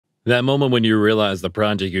That moment when you realize the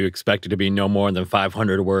project you expected to be no more than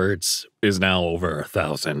 500 words is now over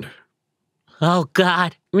 1,000. Oh,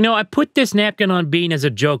 God. You know, I put this napkin on Bean as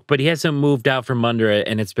a joke, but he hasn't moved out from under it,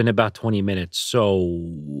 and it's been about 20 minutes,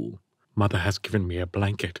 so... Mother has given me a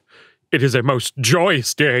blanket. It is a most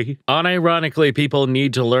joyous day. Unironically, people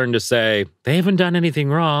need to learn to say, they haven't done anything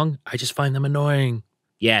wrong. I just find them annoying.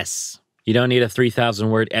 Yes. You don't need a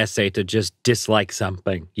 3,000-word essay to just dislike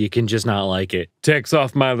something. You can just not like it. Takes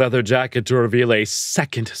off my leather jacket to reveal a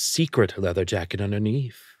second secret leather jacket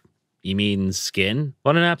underneath. You mean skin?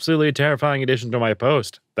 What an absolutely terrifying addition to my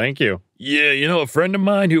post. Thank you. Yeah, you know, a friend of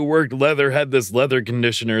mine who worked leather had this leather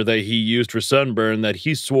conditioner that he used for sunburn that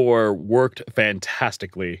he swore worked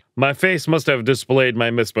fantastically. My face must have displayed my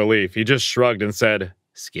misbelief. He just shrugged and said,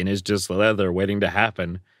 "Skin is just leather waiting to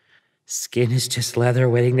happen." Skin is just leather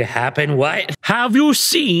waiting to happen? What? Have you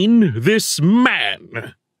seen this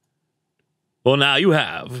man? Well, now you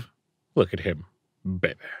have. Look at him,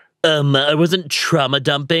 baby. I wasn't trauma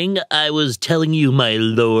dumping. I was telling you my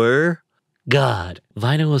lore. God,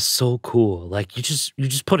 vinyl is so cool. Like, you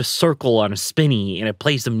just put a circle on a spinny and it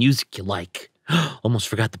plays the music you like. Almost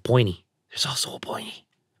forgot the pointy. There's also a pointy.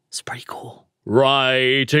 It's pretty cool.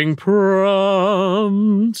 Writing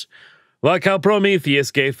prompts. Like how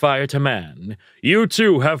Prometheus gave fire to man, you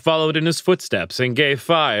too have followed in his footsteps and gave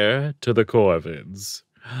fire to the Corvids.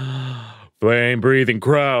 Flame-breathing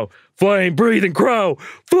crow, flame-breathing crow,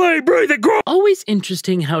 flame-breathing crow! Always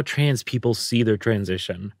interesting how trans people see their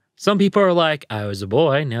transition. Some people are like, I was a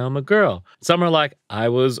boy, now I'm a girl. Some are like, I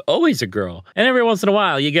was always a girl. And every once in a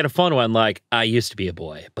while, you get a fun one like, I used to be a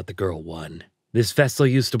boy, but the girl won. This vessel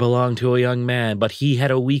used to belong to a young man, but he had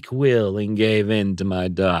a weak will and gave in to my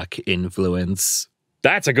dark influence.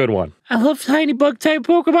 That's a good one. I love tiny bug-type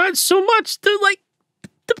Pokemon so much. They're like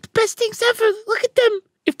the best things ever. Look at them.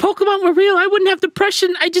 If Pokemon were real, I wouldn't have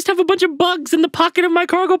depression. I just have a bunch of bugs in the pocket of my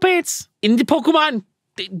cargo pants. In the Pokemon,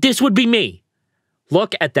 this would be me.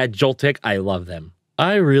 Look at that Joltik. I love them.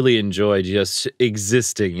 I really enjoy just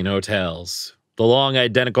existing in hotels. The long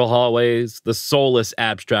identical hallways, the soulless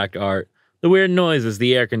abstract art, the weird noises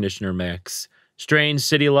the air conditioner makes, strange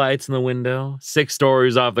city lights in the window, 6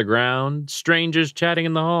 stories off the ground, strangers chatting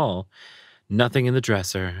in the hall. Nothing in the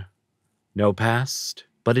dresser. No past,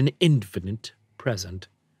 but an infinite present.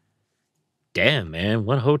 Damn, man,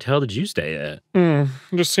 what hotel did you stay at?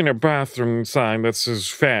 Just seen a bathroom sign that says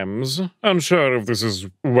Femmes. Unsure if this is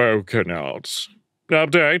woke or not.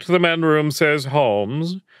 Update, the men room says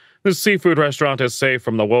Holmes. The seafood restaurant is safe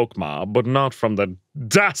from the woke mob, but not from the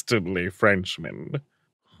dastardly Frenchmen.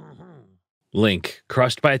 Link,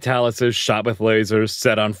 crushed by Taluses, shot with lasers,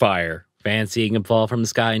 set on fire. Fancying him fall from the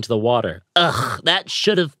sky into the water. Ugh, that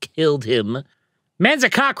should have killed him. Man's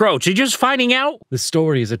a cockroach, you just finding out? The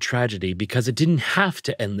story is a tragedy because it didn't have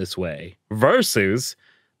to end this way. Versus,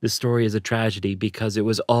 the story is a tragedy because it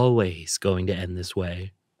was always going to end this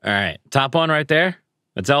way. All right, top one right there,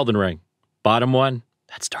 that's Elden Ring. Bottom one,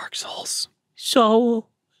 that's Dark Souls. So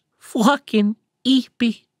fucking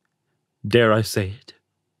Eepy. Dare I say it?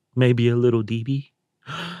 Maybe a little DB?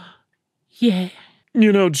 Yeah.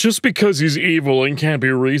 You know, just because he's evil and can't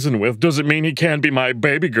be reasoned with doesn't mean he can't be my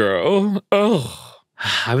baby girl. Ugh.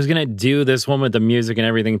 I was gonna do this one with the music and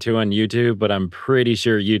everything too on YouTube, but I'm pretty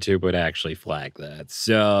sure YouTube would actually flag that.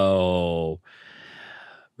 So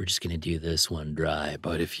we're just gonna do this one dry,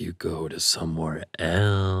 but if you go to somewhere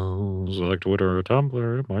else, like Twitter or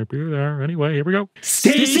Tumblr, it might be there. Anyway, here we go.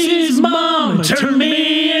 Stacy's mom turned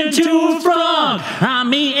me into a frog.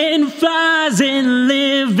 I'm eating flies and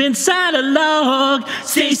live inside a log.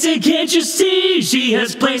 Stacy, can't you see she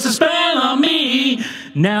has placed a spell on me?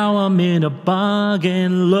 Now I'm in a bog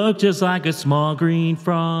and look just like a small green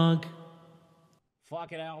frog.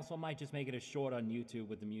 Fuck it, I also might just make it a short on YouTube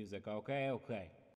with the music, okay? Okay.